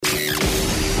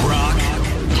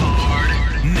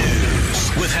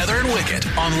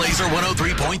on Laser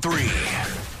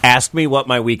 103.3. Ask me what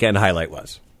my weekend highlight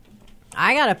was.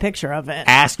 I got a picture of it.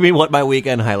 Ask me what my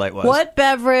weekend highlight was. What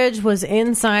beverage was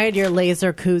inside your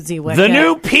laser koozie wicket? The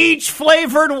new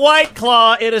peach-flavored White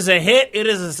Claw. It is a hit. It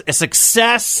is a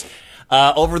success.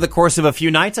 Over the course of a few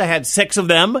nights, I had 6 of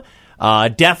them.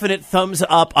 Definite thumbs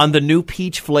up on the new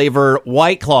peach flavor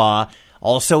White Claw.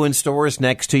 Also in stores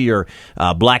next to your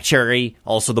black cherry,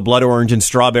 also the blood orange and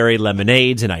strawberry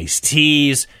lemonades and iced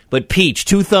teas. But peach,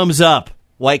 2 thumbs up.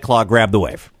 White Claw, grab the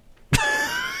wave.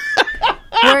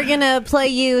 We're going to play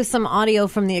you some audio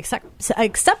from the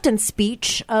acceptance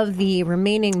speech of the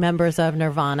remaining members of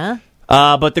Nirvana.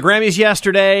 But the Grammys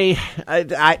yesterday,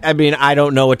 I mean, I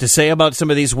don't know what to say about some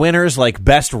of these winners. Like,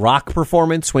 Best Rock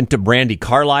Performance went to Brandi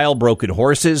Carlile, Broken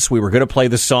Horses. We were going to play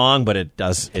the song, but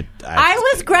I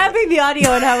was grabbing the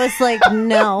audio and I was like,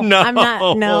 no, I'm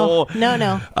not,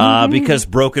 no. Because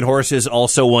Broken Horses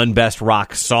also won Best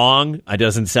Rock Song. It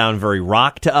doesn't sound very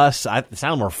rock to us. It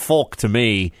sounds more folk to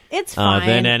me. It's fine.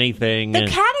 Than anything. The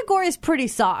category is pretty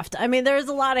soft. I mean, there's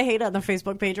a lot of hate on the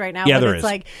Facebook page right now. Yeah, but there it's is.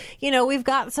 like, we've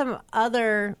got some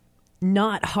other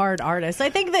not hard artists. I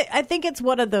think it's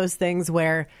one of those things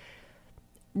where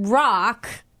rock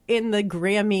in the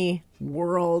Grammy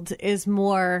world is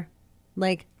more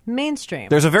like mainstream.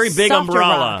 There's a very big Softer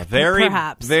umbrella. Rock, very,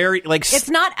 perhaps. very like. It's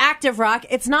not active rock.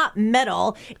 It's not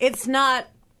metal. It's not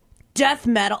death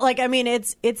metal. Like, I mean,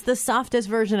 it's the softest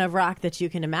version of rock that you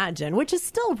can imagine, which is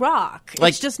still rock.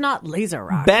 Like, it's just not laser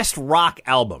rock. Best rock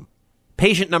album.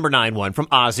 Patient Number 9 won from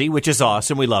Ozzy, which is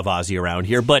awesome. We love Ozzy around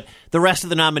here. But the rest of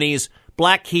the nominees,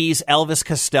 Black Keys, Elvis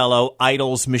Costello,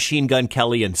 Idols, Machine Gun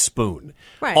Kelly, and Spoon.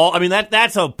 Right. I mean,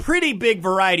 that's a pretty big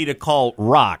variety to call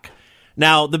rock.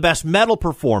 Now, the best metal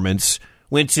performance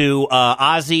went to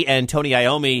Ozzy and Tony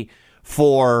Iommi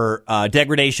for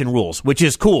Degradation Rules, which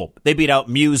is cool. They beat out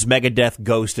Muse, Megadeth,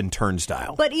 Ghost, and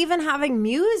Turnstile. But even having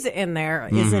Muse in there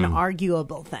is an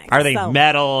arguable thing. Are they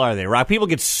metal? Are they rock? People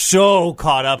get so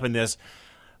caught up in this.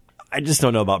 I just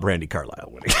don't know about Brandi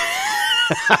Carlile winning.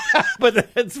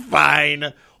 But that's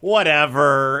fine.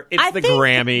 Whatever. It's the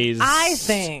Grammys. I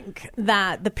think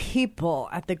that the people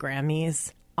at the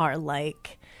Grammys are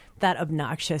like that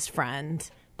obnoxious friend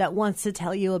that wants to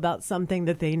tell you about something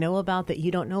that they know about that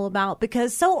you don't know about.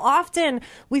 Because so often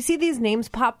we see these names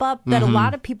pop up that a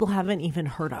lot of people haven't even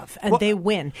heard of, and they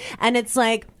win. And it's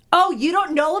like, oh, you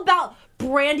don't know about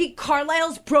Brandi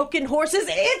Carlile's Broken Horses?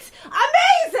 It's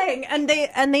amazing!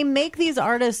 And they make these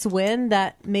artists win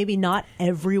that maybe not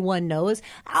everyone knows.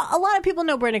 A lot of people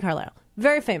know Brandi Carlile.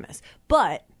 Very famous.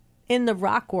 But in the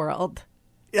rock world,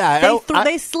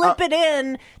 they slip it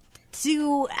in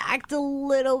to act a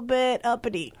little bit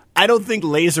uppity. I don't think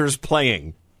Laser's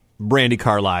playing Brandi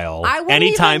Carlile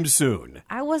anytime soon.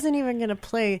 I wasn't even going to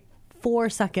play 4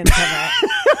 seconds of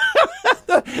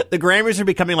it. The Grammys are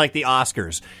becoming like the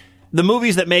Oscars. The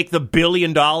movies that make the $1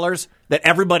 billion that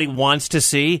everybody wants to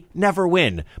see never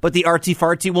win. But the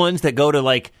artsy-fartsy ones that go to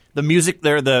like the music,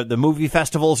 the movie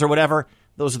festivals or whatever,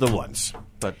 those are the ones.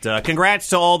 But congrats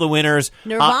to all the winners.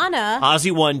 Nirvana.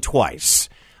 Ozzy won twice.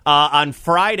 On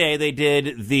Friday, they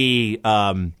did the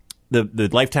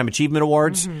Lifetime Achievement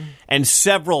Awards, and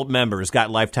several members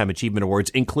got Lifetime Achievement Awards,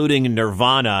 including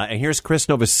Nirvana. And here's Chris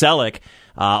Novoselic,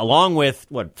 along with,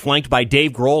 flanked by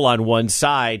Dave Grohl on one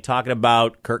side, talking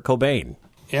about Kurt Cobain.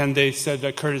 And they said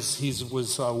that Kurt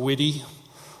was witty,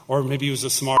 or maybe he was a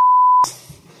smart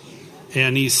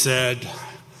and he said,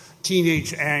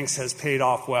 teenage angst has paid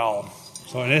off well.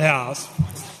 So, and it has.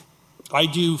 I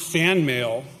do fan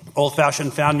mail,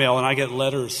 old-fashioned fan mail, and I get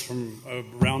letters from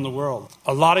around the world.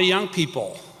 A lot of young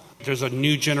people. There's a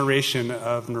new generation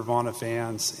of Nirvana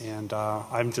fans, and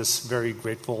I'm just very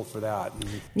grateful for that.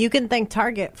 You can thank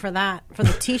Target for that, for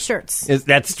the T-shirts.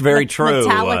 That's very true.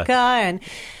 Metallica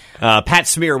and Pat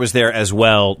Smear was there as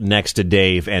well, next to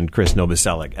Dave and Chris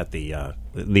Novoselic at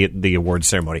the award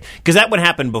ceremony, because that would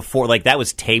happen before, like that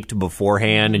was taped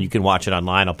beforehand, and you can watch it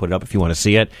online. I'll put it up if you want to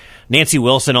see it. Nancy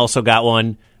Wilson also got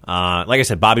one. Like I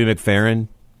said, Bobby McFerrin.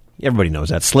 Everybody knows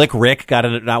that. Slick Rick got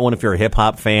one if you're a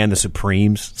hip-hop fan. The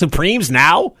Supremes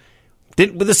now?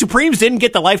 The Supremes didn't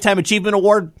get the Lifetime Achievement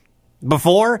Award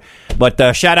before,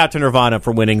 but shout out to Nirvana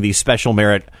for winning the Special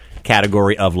Merit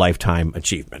category of Lifetime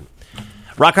Achievement.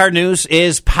 Rock Hard News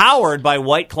is powered by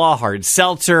White Claw Hard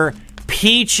Seltzer.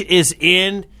 Peach is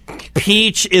in.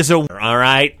 Peach is all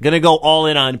right. Gonna go all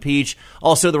in on peach.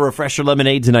 Also, the Refresher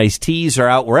lemonades and iced teas are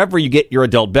out wherever you get your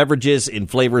adult beverages in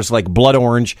flavors like blood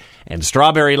orange and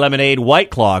strawberry lemonade. White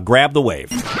Claw, grab the wave.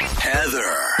 Heather.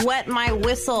 Wet my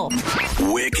whistle.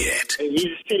 Wicket. He's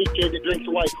a city kid that drinks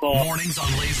a White Claw. Mornings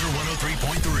on Laser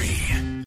 103.3.